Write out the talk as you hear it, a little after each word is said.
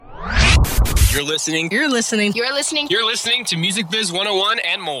You're listening to Music Biz 101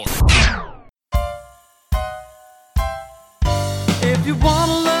 and more. If you want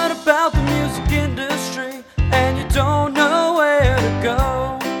to learn about the music industry and you don't know where to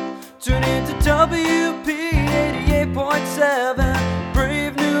go, tune into WP 88.7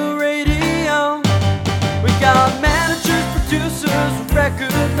 Brave New Radio. We got managers, producers,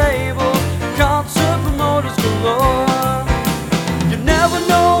 record labels, concert promoters galore. You never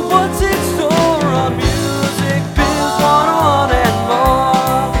know what's in store on Music Biz 101 and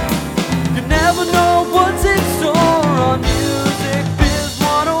more. You never know what's in store on Music Biz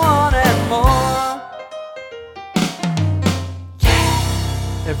 101 and more.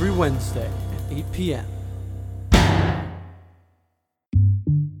 Every Wednesday at 8 p.m.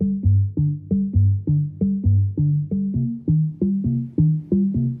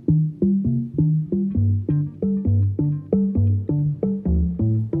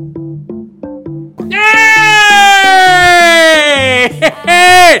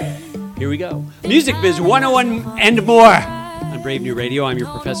 Here we go. Music Biz 101 and more on Brave New Radio. I'm your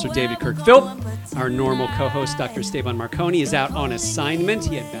professor, David Kirk Philp. Our normal co-host, Dr. Esteban Marconi, is out on assignment.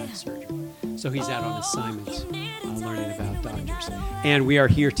 He had back surgery, so he's out on assignment learning about doctors. And we are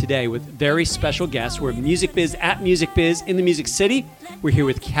here today with very special guests. We're at Music Biz in the Music City. We're here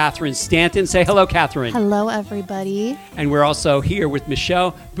with Catherine Stanton. Say hello, Catherine. Hello, everybody. And we're also here with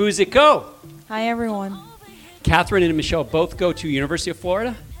Michelle Buzico. Hi, everyone. Catherine and Michelle both go to University of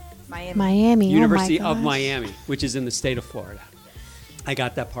Florida? Miami. University of Miami, which is in the state of Florida. I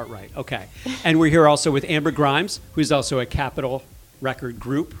got that part right. Okay. And we're here also with Amber Grimes, who's also a Capitol Record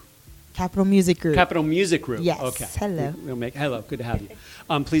Group. Capitol Music Group. Capitol Music Group. Yes. Okay. Hello. Hello. Good to have you.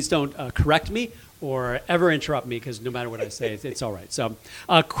 Please don't correct me or ever interrupt me, because no matter what I say, it's all right. So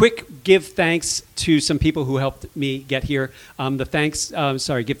quick give thanks to some people who helped me get here. Give thanks to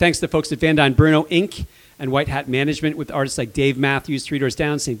the folks at Van Dyne Bruno Inc. and White Hat Management with artists like Dave Matthews, Three Doors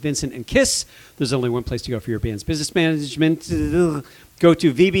Down, St. Vincent, and Kiss. There's only one place to go for your band's business management. Go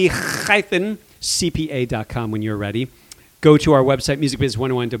to vb-cpa.com when you're ready. Go to our website,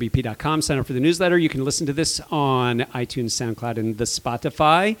 musicbiz101wp.com. Sign up for the newsletter. You can listen to this on iTunes, SoundCloud, and the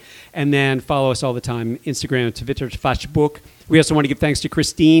Spotify. And then follow us all the time, Instagram, Twitter, Facebook. We also want to give thanks to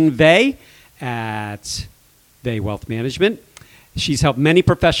Christine Vey at Vey Wealth Management. She's helped many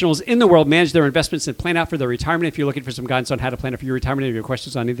professionals in the world manage their investments and plan out for their retirement. If you're looking for some guidance on how to plan out for your retirement, or you have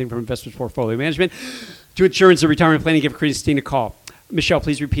questions on anything from investment portfolio management to insurance or retirement planning, give Christine a call. Michelle,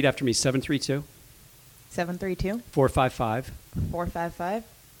 please repeat after me. 732 732 455 455.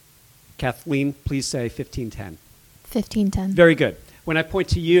 Kathleen, please say 1510. 1510. Very good. When I point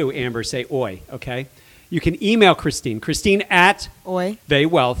to you, Amber, say oi, okay? You can email Christine at Oi.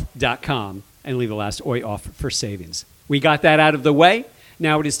 veywealth.com, and leave the last oi off for savings. We got that out of the way.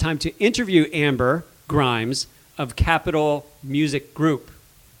 Now it is time to interview Amber Grimes of Capitol Music Group.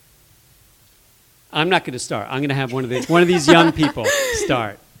 I'm not going to start. I'm going to have one of these young people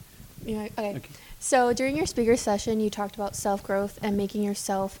start. Yeah, okay. So during your speaker session, you talked about self-growth and making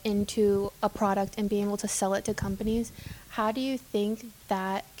yourself into a product and being able to sell it to companies. How do you think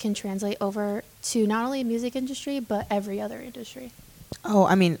that can translate over to not only the music industry, but every other industry? Oh,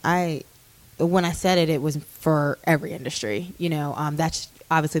 I mean, when I said it was for every industry. That's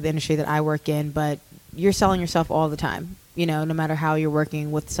obviously the industry that I work in, but you're selling yourself all the time, no matter how you're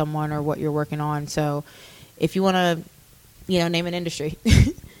working with someone or what you're working on. So if you want to, name an industry.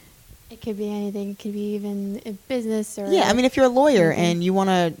 It could be anything. It could be even a business or... Yeah, I mean, if you're a lawyer and you want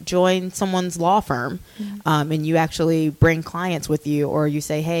to join someone's law firm, and you actually bring clients with you, or you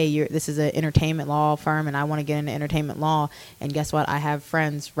say, hey, this is an entertainment law firm and I want to get into entertainment law, and guess what? I have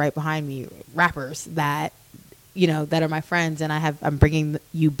friends right behind me, rappers that are my friends, and I'm bringing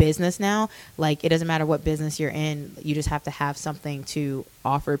you business now. Like, it doesn't matter what business you're in, you just have to have something to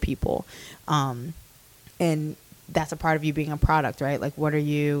offer people. And that's a part of you being a product, right? Like, what are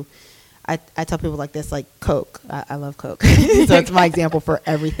you... I tell people like this, like Coke. I love Coke. So it's my example for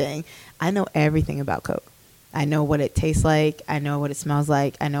everything. I know everything about Coke. I know what it tastes like. I know what it smells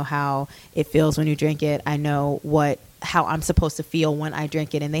like. I know how it feels when you drink it. I know how I'm supposed to feel when I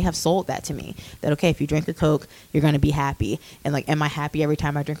drink it. And they have sold that to me, that, okay, if you drink a Coke, you're going to be happy. And like, am I happy every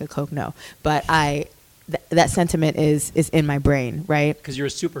time I drink a Coke? No. But that sentiment is in my brain, right? Because you're a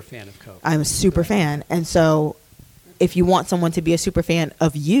super fan of Coke. I'm a super fan. And so if you want someone to be a super fan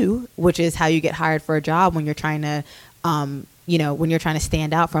of you, which is how you get hired for a job when you're trying to, when you're trying to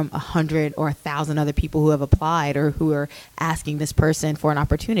stand out from 100 or 1,000 other people who have applied or who are asking this person for an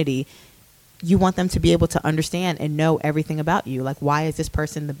opportunity, you want them to be able to understand and know everything about you. Like, why is this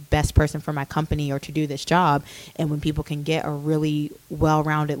person the best person for my company or to do this job? And when people can get a really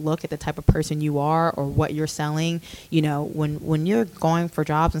well-rounded look at the type of person you are or what you're selling, you know, when you're going for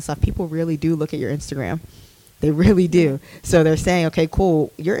jobs and stuff, people really do look at your Instagram. They really do. So they're saying, okay,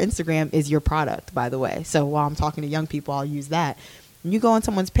 cool, your Instagram is your product, by the way. So while I'm talking to young people, I'll use that. When you go on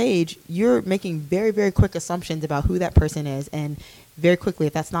someone's page, you're making very, very quick assumptions about who that person is. And very quickly,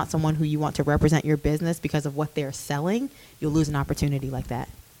 if that's not someone who you want to represent your business because of what they're selling, you'll lose an opportunity like that.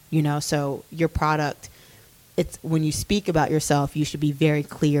 You know, so your product, it's when you speak about yourself, you should be very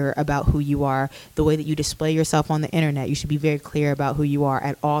clear about who you are. The way that you display yourself on the internet, you should be very clear about who you are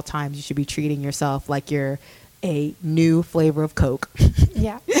at all times. You should be treating yourself like you're a new flavor of Coke.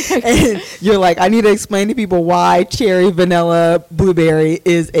 Yeah. And you're like, I need to explain to people why cherry, vanilla, blueberry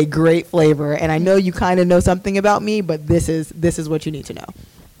is a great flavor. And I know you kind of know something about me, but this is what you need to know.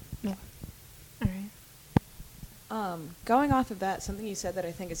 Yeah. All right. Going off of that, something you said that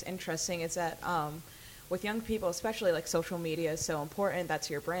I think is interesting is that with young people, especially, like, social media is so important. That's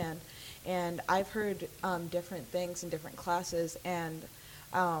your brand. And I've heard different things in different classes, and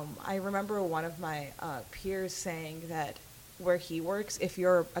I remember one of my peers saying that where he works, if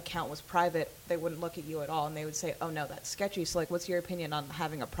your account was private, they wouldn't look at you at all, and they would say, oh, no, that's sketchy. So, like, what's your opinion on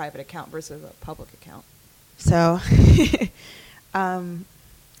having a private account versus a public account? So,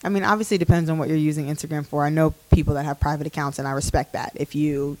 I mean, obviously it depends on what you're using Instagram for. I know people that have private accounts, and I respect that if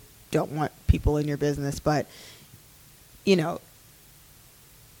you don't want people in your business. But, you know,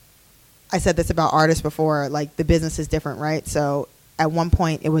 I said this about artists before, like, the business is different, right? So at one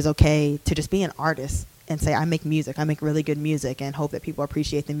point it was okay to just be an artist and say, I make music, I make really good music, and hope that people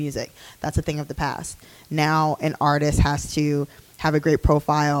appreciate the music. That's a thing of the past. Now an artist has to have a great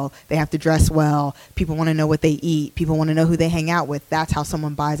profile. They have to dress well. People want to know what they eat. People want to know who they hang out with. That's how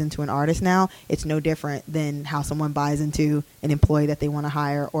someone buys into an artist now. It's no different than how someone buys into an employee that they want to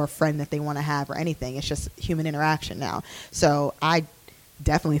hire or a friend that they want to have or anything. It's just human interaction now. So I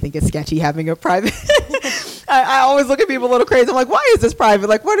definitely think it's sketchy having a private. I always look at people a little crazy. I'm like, why is this private?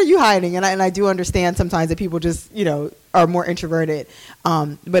 Like, what are you hiding? And I do understand sometimes that people just, you know, are more introverted.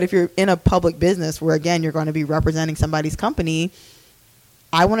 But if you're in a public business where, again, you're going to be representing somebody's company,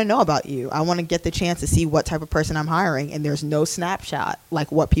 I want to know about you. I want to get the chance to see what type of person I'm hiring. And there's no snapshot like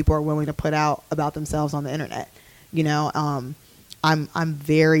what people are willing to put out about themselves on the internet. You know, I'm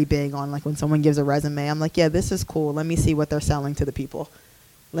very big on, like, when someone gives a resume, I'm like, yeah, this is cool. Let me see what they're selling to the people.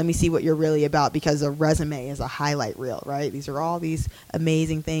 Let me see what you're really about, because a resume is a highlight reel, right? These are all these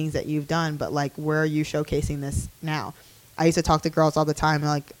amazing things that you've done, but, like, where are you showcasing this now? I used to talk to girls all the time,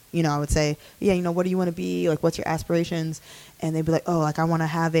 like, you know, I would say, yeah, you know, what do you want to be? Like, what's your aspirations? And they'd be like, oh, like, I want to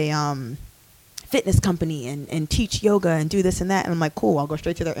have a fitness company and teach yoga and do this and that. And I'm like, cool, I'll go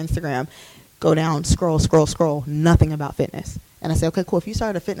straight to their Instagram, go down, scroll, nothing about fitness. And I say, okay, cool, if you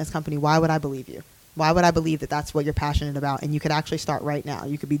started a fitness company, why would I believe you? Why would I believe that that's what you're passionate about? And you could actually start right now.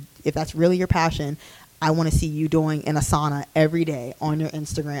 You could be, if that's really your passion, I want to see you doing an asana every day on your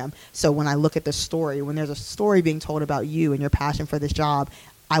Instagram. So when I look at the story, when there's a story being told about you and your passion for this job,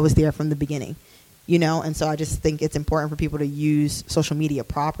 I was there from the beginning, you know? And so I just think it's important for people to use social media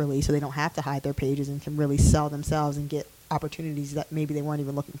properly so they don't have to hide their pages and can really sell themselves and get opportunities that maybe they weren't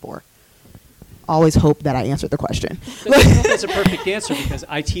even looking for. Always hope that I answered the question. That's a perfect answer, because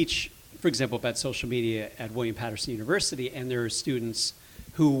I teach, for example, about social media at William Patterson University, and there are students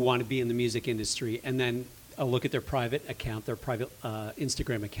who want to be in the music industry, and then I'll look at their private account, their private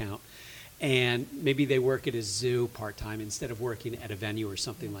Instagram account, and maybe they work at a zoo part-time instead of working at a venue or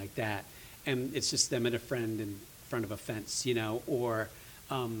something like that, and it's just them and a friend in front of a fence, you know, or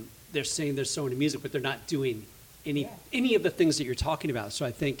they're saying they're so into music, but they're not doing any of the things that you're talking about. So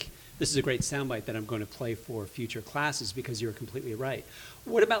I think this is a great soundbite that I'm going to play for future classes, because you're completely right.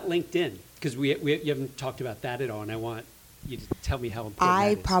 What about LinkedIn? Because you haven't talked about that at all, and I want you to tell me how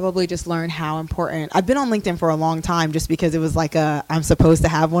important that is. Probably just learned how important. I've been on LinkedIn for a long time just because it was like I'm supposed to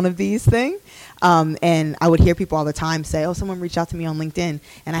have one of these things. And I would hear people all the time say, oh, someone reached out to me on LinkedIn.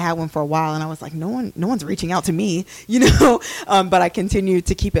 And I had one for a while, and I was like, no one's reaching out to me, you know. But I continued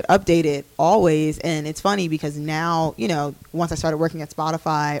to keep it updated always. And it's funny because now, you know, once I started working at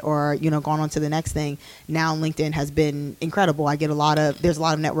Spotify or, you know, going on to the next thing, now LinkedIn has been incredible. I get there's a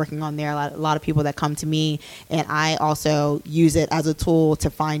lot of networking on there, a lot of people that come to me. And I also use it as a tool to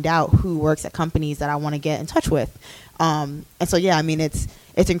find out who works at companies that I want to get in touch with. And so, yeah, I mean, it's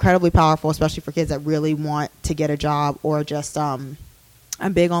incredibly powerful, especially for kids that really want to get a job, or just, I'm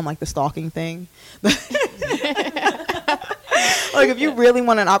big on, like, the stalking thing. Like, if you really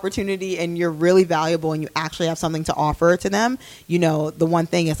want an opportunity and you're really valuable and you actually have something to offer to them, you know, the one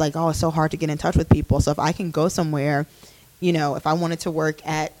thing is like, oh, it's so hard to get in touch with people. So if I can go somewhere, you know, if I wanted to work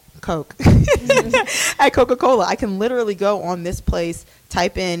at Coke, at Coca-Cola, I can literally go on this place,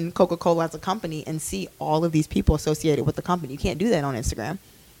 type in Coca-Cola as a company, and see all of these people associated with the company. You can't do that on Instagram.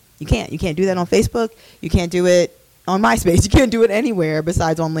 You can't do that on Facebook. You can't do it on MySpace. You can't do it anywhere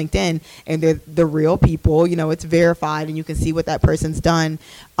besides on LinkedIn. And they're the real people. You know, it's verified, and you can see what that person's done.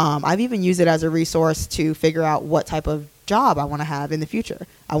 I've even used it as a resource to figure out what type of job I want to have in the future.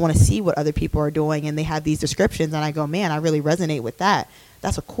 I want to see what other people are doing, and they have these descriptions, and I go, man, I really resonate with that.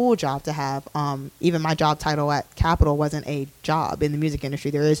 That's a cool job to have. Even my job title at Capitol wasn't a job in the music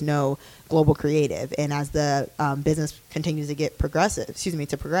industry. There is no global creative. And as the business continues to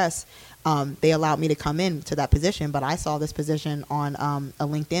progress, they allowed me to come into that position. But I saw this position on a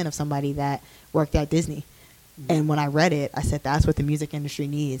LinkedIn of somebody that worked at Disney. And when I read it, I said, that's what the music industry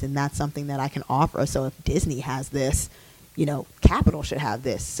needs. And that's something that I can offer. So if Disney has this, you know, Capitol should have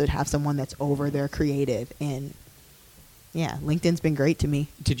this. Should have someone that's over their creative. And yeah, LinkedIn's been great to me.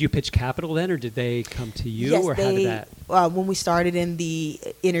 Did you pitch Capitol then, or did they come to you, yes, or how did that? When we started in the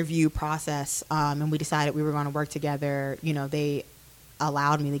interview process, and we decided we were going to work together, you know, they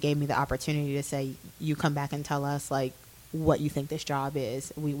gave me the opportunity to say, you come back and tell us, like, what you think this job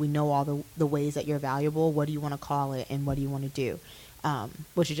is. We know all the ways that you're valuable. What do you want to call it, and what do you want to do?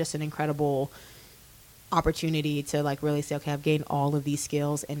 Which is just an incredible opportunity to like really say, okay, I've gained all of these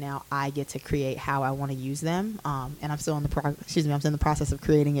skills, and now I get to create how I want to use them. And I'm still in the process of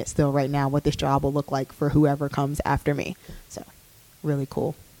creating it still right now, what this job will look like for whoever comes after me. So really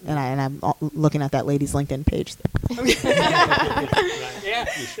cool. And I'm looking at that lady's LinkedIn page. Yeah,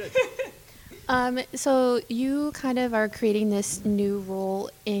 you should. So you kind of are creating this new role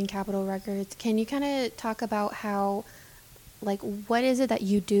in Capitol Records. Can you kind of talk about how, like, what is it that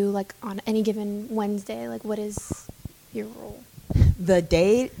you do, like, on any given Wednesday? Like, what is your role? The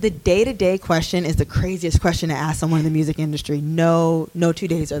day-to-day question is the craziest question to ask someone in the music industry. No 2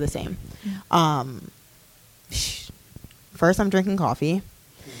 days are the same. First, I'm drinking coffee.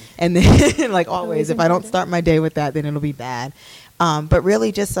 And then, like always, if I don't start my day with that, then it'll be bad. But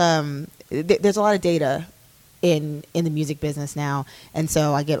really just, there's a lot of data in the music business now. And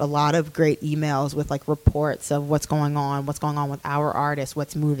so I get a lot of great emails with like reports of what's going on with our artists,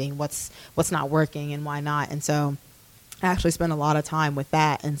 what's moving, what's not working, and why not. And so I actually spend a lot of time with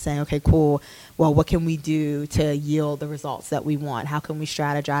that and saying, okay, cool. Well, what can we do to yield the results that we want? How can we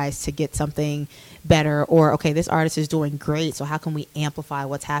strategize to get something better? Or, okay, this artist is doing great, so how can we amplify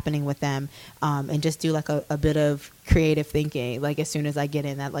what's happening with them? And just do like a bit of creative thinking. Like as soon as I get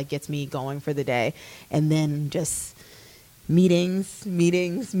in, that like gets me going for the day. And then just meetings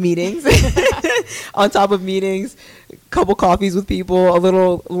on top of meetings, a couple coffees with people, a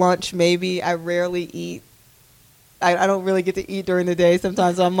little lunch maybe. I rarely eat. I don't really get to eat during the day.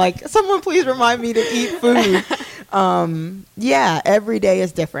 Sometimes I'm like, someone please remind me to eat food. Yeah, every day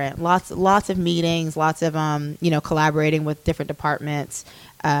is different. Lots of meetings, lots of collaborating with different departments,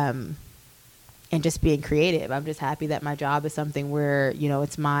 and just being creative. I'm just happy that my job is something where,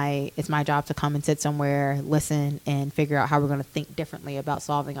 it's my job to come and sit somewhere, listen, and figure out how we're going to think differently about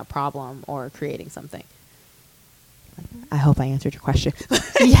solving a problem or creating something. I hope I answered your question.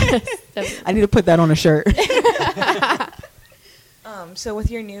 Yes, definitely. I need to put that on a shirt. So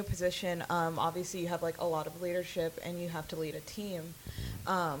with your new position, obviously you have like a lot of leadership and you have to lead a team.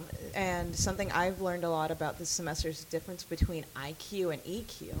 And something I've learned a lot about this semester is the difference between IQ and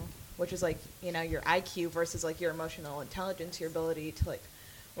EQ, which is like, your IQ versus like your emotional intelligence, your ability to like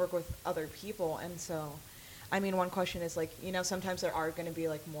work with other people. And so, I mean, one question is like, sometimes there are going to be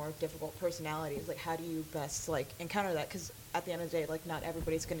like more difficult personalities. Like, how do you best like encounter that? Because at the end of the day, like not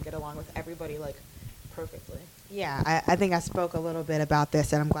everybody's going to get along with everybody like perfectly. Yeah, I think I spoke a little bit about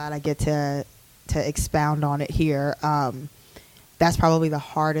this, and I'm glad I get to expound on it here. That's probably the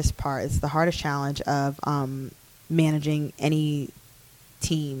hardest part. It's the hardest challenge of managing any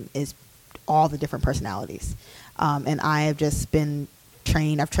team is all the different personalities. And I have just been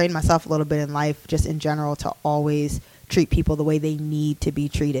trained. I've trained myself a little bit in life, just in general, to always treat people the way they need to be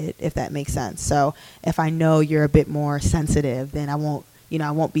treated, if that makes sense. So if I know you're a bit more sensitive, then I won't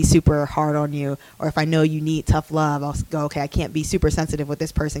be super hard on you. Or if I know you need tough love, I'll go, okay, I can't be super sensitive with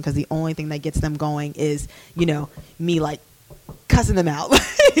this person because the only thing that gets them going is, me like cussing them out,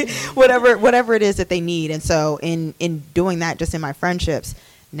 whatever it is that they need. And so in doing that, just in my friendships,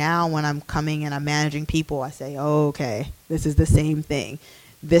 now when I'm coming and I'm managing people, I say, oh, okay, this is the same thing.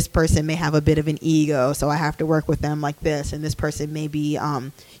 This person may have a bit of an ego, so I have to work with them like this. And this person may be,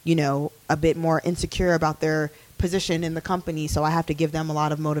 a bit more insecure about their position in the company, so I have to give them a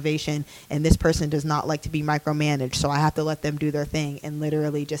lot of motivation, and this person does not like to be micromanaged, so I have to let them do their thing and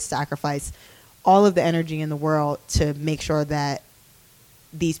literally just sacrifice all of the energy in the world to make sure that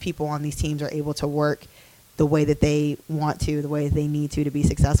these people on these teams are able to work the way that they want to, the way that they need to be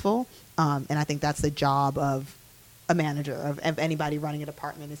successful. And I think that's the job of a manager, of anybody running a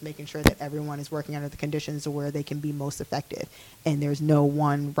department, is making sure that everyone is working under the conditions where they can be most effective. And there's no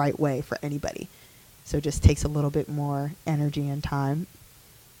one right way for anybody. So it just takes a little bit more energy and time.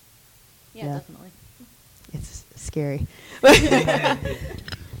 Yeah, definitely. It's scary.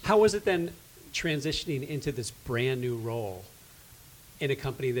 How was it then transitioning into this brand new role in a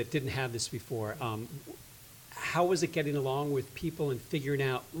company that didn't have this before? How was it getting along with people and figuring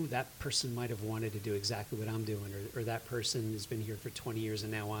out, ooh, that person might have wanted to do exactly what I'm doing, or that person has been here for 20 years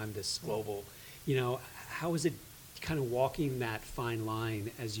and now I'm this global, how was it kind of walking that fine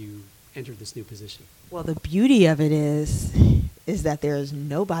line as you entered this new position? Well, the beauty of it is that there's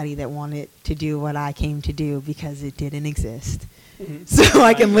nobody that wanted to do what I came to do because it didn't exist. Mm-hmm. So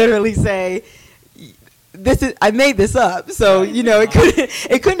I can literally say, I made this up, so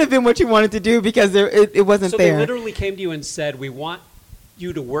it couldn't have been what you wanted to do because it wasn't there. So they literally came to you and said, "We want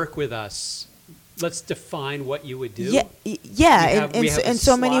you to work with us. Let's define what you would do." Yeah, in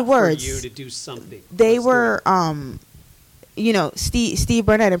so many words. For you to do something. They were, Steve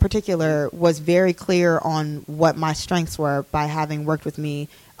Burnett in particular was very clear on what my strengths were by having worked with me.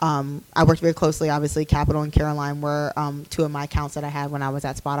 I worked very closely, obviously. Capital and Caroline were two of my accounts that I had when I was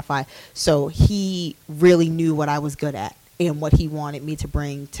at Spotify. So he really knew what I was good at and what he wanted me to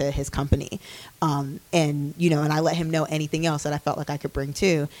bring to his company. And I let him know anything else that I felt like I could bring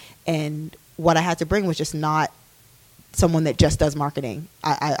too. And what I had to bring was just not someone that just does marketing.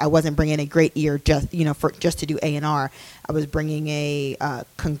 I wasn't bringing a great ear just to do A&R. I was bringing a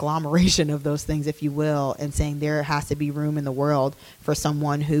conglomeration of those things, if you will, and saying there has to be room in the world for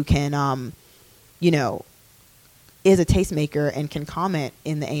someone who can, is a tastemaker and can comment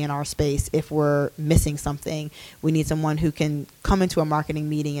in the A&R space if we're missing something. We need someone who can come into a marketing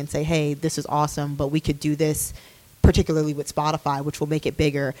meeting and say, hey, this is awesome, but we could do this, particularly with Spotify, which will make it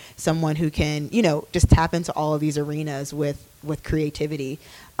bigger. Someone who can, just tap into all of these arenas with creativity.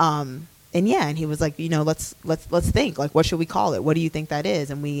 And he was like, let's think, like, what should we call it? What do you think that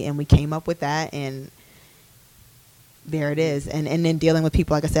is? And we came up with that, and there it is. And then dealing with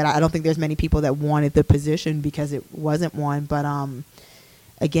people, like I said, I don't think there's many people that wanted the position because it wasn't one. But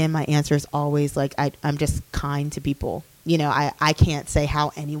again, my answer is always like, I'm just kind to people. I can't say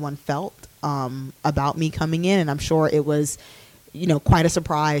how anyone felt about me coming in, and I'm sure it was, quite a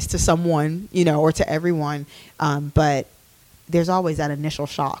surprise to someone, or to everyone. But there's always that initial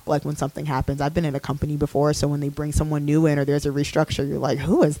shock, like when something happens. I've been in a company before, so when they bring someone new in or there's a restructure, you're like,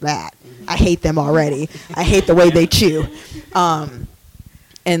 who is that? I hate them already. I hate the way they chew. And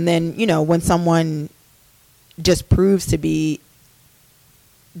then, when someone just proves to be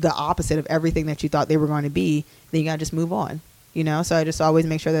the opposite of everything that you thought they were going to be, then you got to just move on. So I just always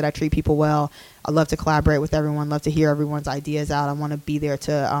make sure that I treat people well. I love to collaborate with everyone, love to hear everyone's ideas out. I want to be there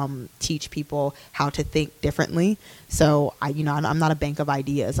to teach people how to think differently. So I'm not a bank of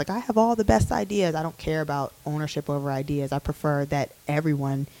ideas. Like, I have all the best ideas. I don't care about ownership over ideas. I prefer that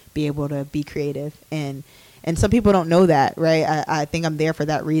everyone be able to be creative. And some people don't know that, right? I think I'm there for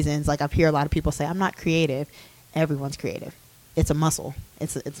that reason. It's like, I hear a lot of people say, I'm not creative. Everyone's creative. It's a muscle.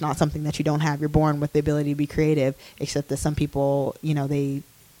 It's not something that you don't have. You're born with the ability to be creative, except that some people, they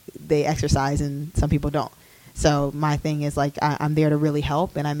exercise and some people don't. So my thing is, like, I'm there to really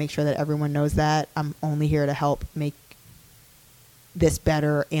help, and I make sure that everyone knows that. I'm only here to help make this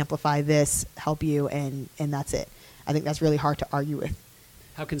better, amplify this, help you, and that's it. I think that's really hard to argue with.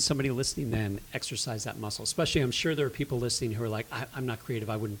 How can somebody listening then exercise that muscle? Especially, I'm sure there are people listening who are like, I'm not creative.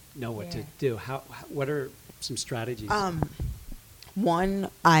 I wouldn't know what to do. What are some strategies? One,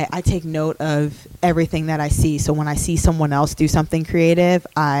 I take note of everything that I see. So when I see someone else do something creative,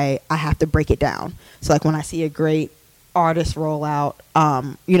 I have to break it down. So like when I see a great artist roll out,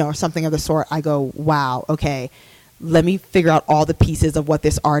 or something of the sort, I go, wow, okay, let me figure out all the pieces of what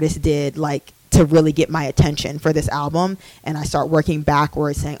this artist did, like, to really get my attention for this album. And I start working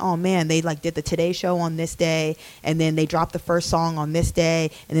backwards, saying, oh man, they did the Today Show on this day, and then they dropped the first song on this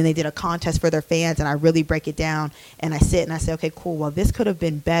day, and then they did a contest for their fans, and I really break it down, and I sit and I say, okay, cool, well, this could have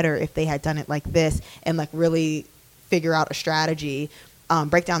been better if they had done it like this, and like really figure out a strategy,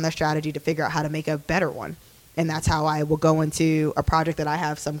 break down their strategy to figure out how to make a better one. And that's how I will go into a project that I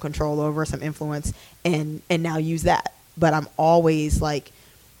have some control over, some influence, and now use that. But I'm always like,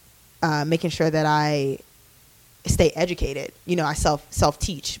 making sure that I stay educated. You know, I self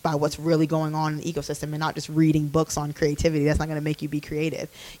teach by what's really going on in the ecosystem, and not just reading books on creativity. That's not going to make you be creative.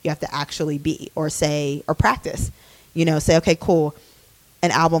 You have to actually be, or practice. You know, say, okay, cool.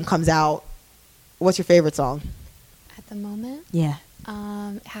 An album comes out. What's your favorite song? At the moment? Yeah.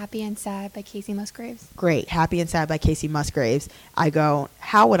 Happy and Sad by Casey Musgraves. Great. Happy and Sad by Casey Musgraves. I go,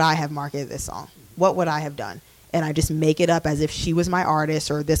 how would I have marketed this song? What would I have done? And I just make it up as if she was my artist,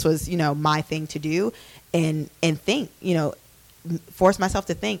 or this was, you know, my thing to do, and think, you know, force myself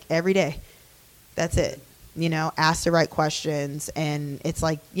to think every day. That's it. You know, ask the right questions. And it's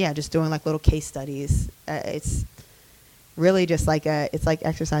like, yeah, just doing like little case studies. It's really just like it's like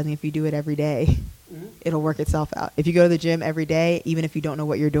exercising. If you do it every day, it'll work itself out. If you go to the gym every day, even if you don't know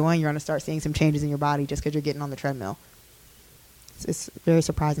what you're doing, you're going to start seeing some changes in your body just because you're getting on the treadmill. It's very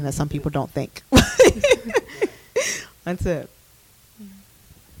surprising that some people don't think. That's it.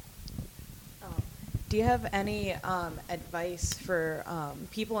 Do you have any advice for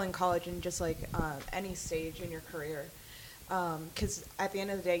people in college and just like any stage in your career? Because at the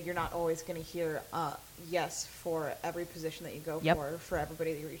end of the day, you're not always going to hear yes for every position that you go for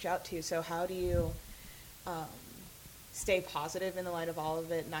everybody that you reach out to. So how do you stay positive in the light of all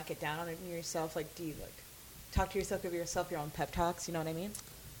of it, not get down on yourself? Like, do you like talk to yourself, give yourself your own pep talks? You know what I mean?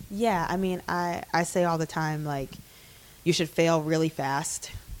 Yeah, I mean, I say all the time, like, you should fail really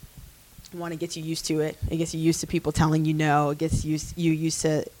fast. One, it gets you used to it. It gets you used to people telling you no. It gets you used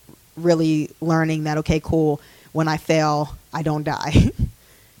to really learning that, okay, cool, when I fail, I don't die.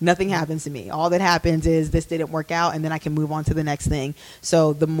 Nothing happens to me. All that happens is this didn't work out, and then I can move on to the next thing.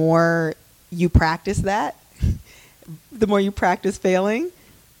 So the more you practice that, the more you practice failing,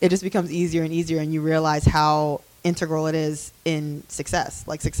 it just becomes easier and easier, and you realize how integral it is in success.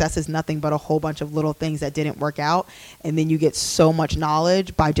 Like, success is nothing but a whole bunch of little things that didn't work out, and then you get so much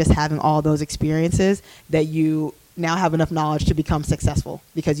knowledge by just having all those experiences that you now have enough knowledge to become successful,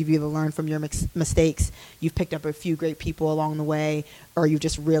 because you've either learned from your mistakes, you've picked up a few great people along the way, or you've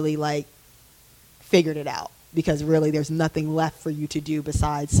just really like figured it out, because really there's nothing left for you to do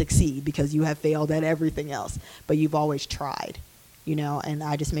besides succeed, because you have failed at everything else, but you've always tried, you know. And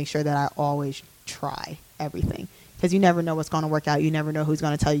I just make sure that I always try everything, because you never know what's going to work out. You never know who's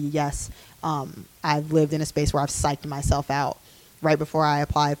going to tell you yes. I've lived in a space where I've psyched myself out. Right before I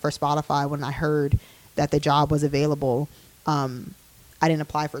applied for Spotify, when I heard that the job was available, I didn't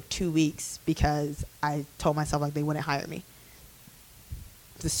apply for 2 weeks because I told myself like they wouldn't hire me.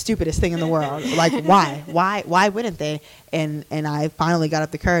 The stupidest thing in the world. Like, why wouldn't they? And I finally got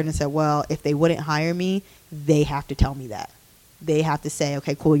up the courage and said, well, if they wouldn't hire me, they have to tell me that. They have to say,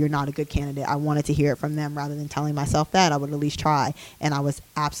 okay, cool, you're not a good candidate. I wanted to hear it from them rather than telling myself that. I would at least try. And I was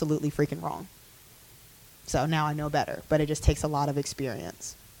absolutely freaking wrong. So now I know better, but it just takes a lot of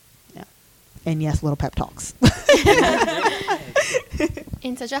experience. Yeah. And yes, little pep talks.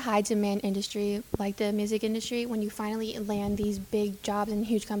 In such a high demand industry like the music industry, when you finally land these big jobs in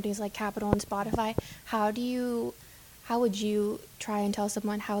huge companies like Capitol and Spotify, how would you try and tell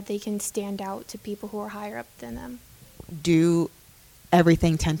someone how they can stand out to people who are higher up than them? Do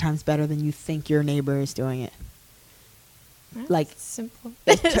everything 10 times better than you think your neighbor is doing it. That's like simple.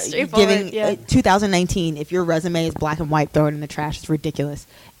 Giving 2019, if your resume is black and white, throw it in the trash. It's ridiculous.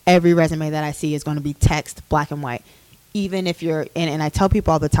 Every resume that I see is going to be text, black and white. Even if you're, and I tell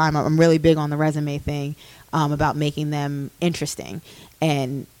people all the time, I'm really big on the resume thing, about making them interesting.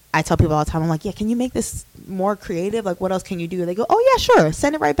 And I tell people all the time, I'm like, yeah, can you make this more creative? Like, what else can you do? They go, oh yeah, sure,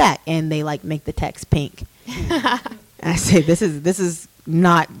 send it right back. And they like make the text pink. I say, this is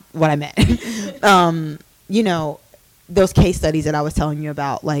not what I meant. You know, those case studies that I was telling you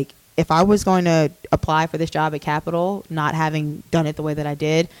about, like, if I was going to apply for this job at Capitol, not having done it the way that I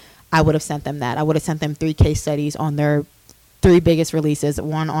did, I would have sent them that. I would have sent them 3 case studies on their 3 biggest releases,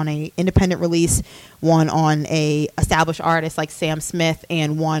 one on a independent release, one on a established artist like Sam Smith,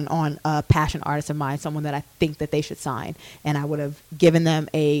 and one on a passion artist of mine, someone that I think that they should sign. And I would have given them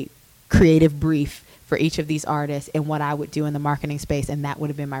a creative brief for each of these artists and what I would do in the marketing space, and that would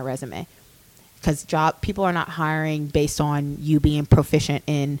have been my resume. Because people are not hiring based on you being proficient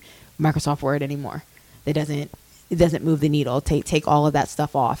in Microsoft Word anymore. It doesn't move the needle. Take all of that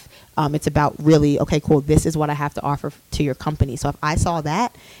stuff off. It's about really, okay, cool, this is what I have to offer to your company. So if I saw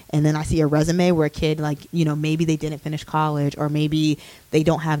that, and then I see a resume where a kid, like, you know, maybe they didn't finish college, or maybe they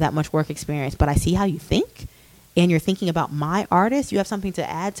don't have that much work experience, but I see how you think, and you're thinking about my artist, you have something to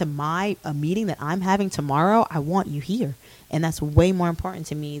add to a meeting that I'm having tomorrow, I want you here. And that's way more important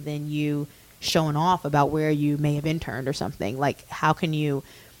to me than you showing off about where you may have interned or something. Like, how can you,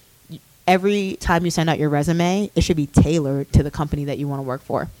 every time you send out your resume, it should be tailored to the company that you want to work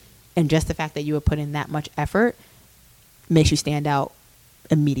for. And just the fact that you would put in that much effort makes you stand out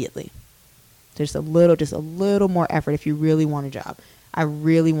immediately. Just a little more effort if you really want a job. I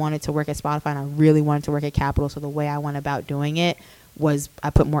really wanted to work at Spotify, and I really wanted to work at Capitol. So the way I went about doing it was I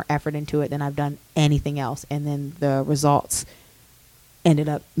put more effort into it than I've done anything else. And then the results ended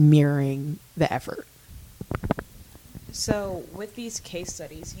up mirroring the effort. So with these case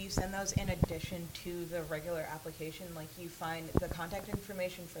studies, you send those in addition to the regular application? Like you find the contact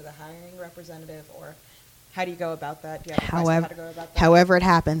information for the hiring representative, or how do you go about that? Do you have advice on how to go about that? However it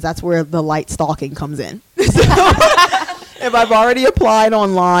happens, that's where the light stalking comes in. If I've already applied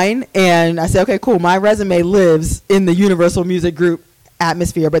online and I say, okay, cool, my resume lives in the Universal Music Group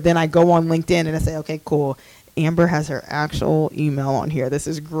atmosphere, but then I go on LinkedIn and I say, okay, cool, Amber has her actual email on here. This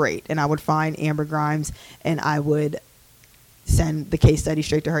is great. And I would find Amber Grimes and I would send the case study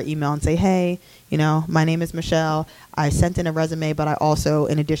straight to her email and say, hey, my name is Michelle. I sent in a resume, but I also,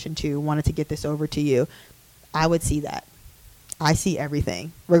 in addition to, wanted to get this over to you. I would see that. I see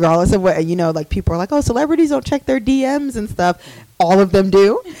everything, regardless of what, like people are like, oh, celebrities don't check their DMs and stuff. All of them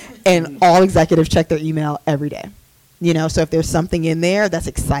do. And all executives check their email every day. So if there's something in there that's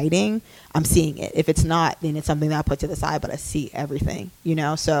exciting, I'm seeing it. If it's not, then it's something that I put to the side, but I see everything,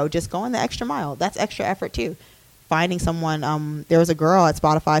 So just going the extra mile. That's extra effort too. Finding someone, there was a girl at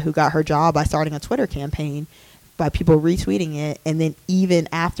Spotify who got her job by starting a Twitter campaign by people retweeting it. And then even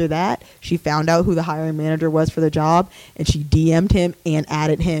after that, she found out who the hiring manager was for the job, and she DM'd him and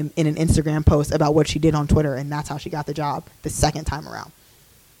added him in an Instagram post about what she did on Twitter. And that's how she got the job the second time around.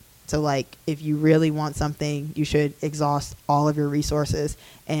 So like, if you really want something, you should exhaust all of your resources.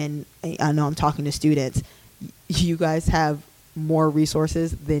 And I know I'm talking to students. You guys have more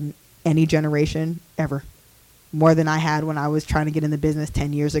resources than any generation ever. More than I had when I was trying to get in the business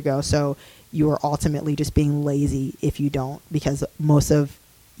 10 years ago. So you are ultimately just being lazy if you don't, because most of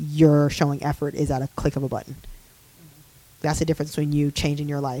your showing effort is at a click of a button. That's the difference between you changing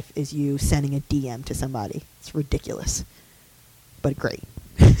your life is you sending a DM to somebody. It's ridiculous, but great.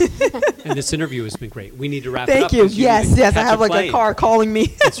 And this interview has been great. We need to wrap Thank it up. you. Yes. I have like plane. a car calling me.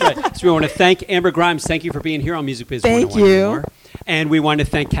 That's right. So we want to thank Amber Grimes. Thank you for being here on Music Biz Thank 101 you. and more. And we want to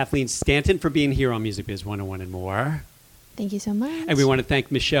thank Kathleen Stanton for being here on Music Biz 101 and more. Thank you so much. And we want to thank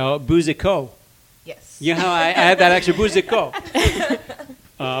Michelle Bouzico. Yes. You know how I had that extra Bouzico.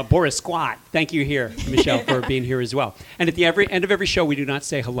 Boris Squat. Thank you here, Michelle, for being here as well. And at the end of every show, we do not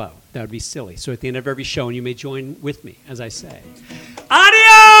say hello. That would be silly. So at the end of every show, and you may join with me as I say, Adios!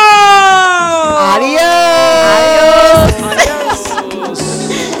 Adios!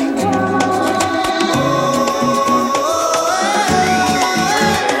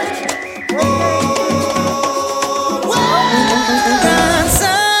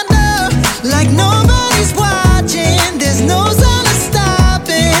 Like nobody's watching, there's no sign of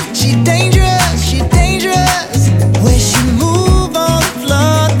stopping. She dangerous. When she move on the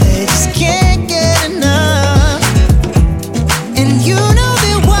floor, they just can't get enough. And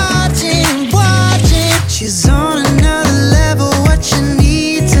they're watching. She's on another level. What you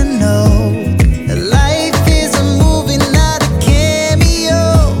need to know? Life is a movie, not a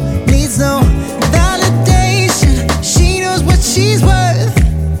cameo. Needs no validation. She knows what she's worth.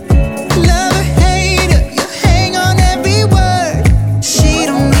 Love or hate her, you hang on every word. She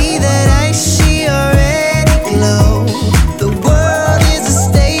don't need that ice, she already glow. The world is a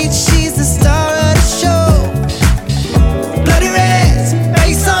stage, she's the star of the show. Bloody reds,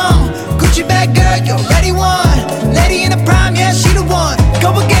 bass on, Gucci bag girl, you already won. Lady in the prime, yeah, she the one.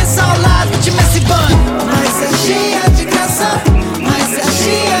 Go against all odds with your messy bun. Mais cheia de graça, mais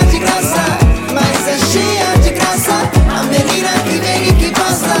cheia de graça, mais cheia de graça. A menina que vem e que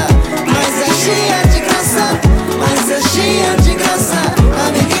passa. Cheia de graça, mas é cheia de graça.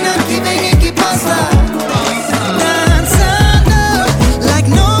 A menina que vem e que passa. Dançando like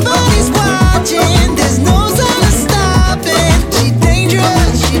nobody's watching. There's no sign of stopping. She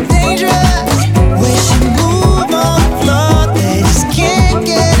dangerous. When she move on the floor, they just can't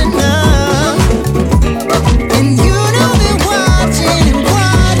get enough. And they're watching and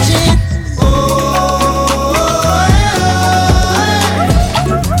watching.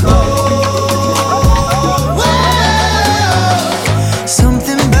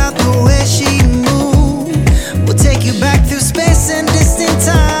 Something about the way she moves will take you back through space and distant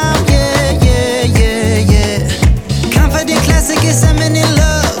time. Yeah. Confident, classic, is eminent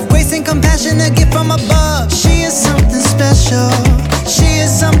love. Grace and compassion, a gift from above. She is something special.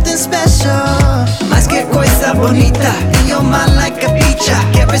 Más que coisa bonita, in your mind like a teacher.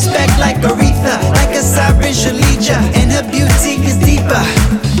 Get respect like Aretha, like a sovereign Shalija. And her beauty is deeper.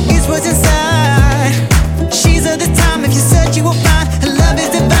 It's what's inside. She's of the time, if you search you will find her love is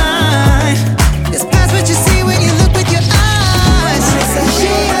divine. It's past what you see when you look with your eyes.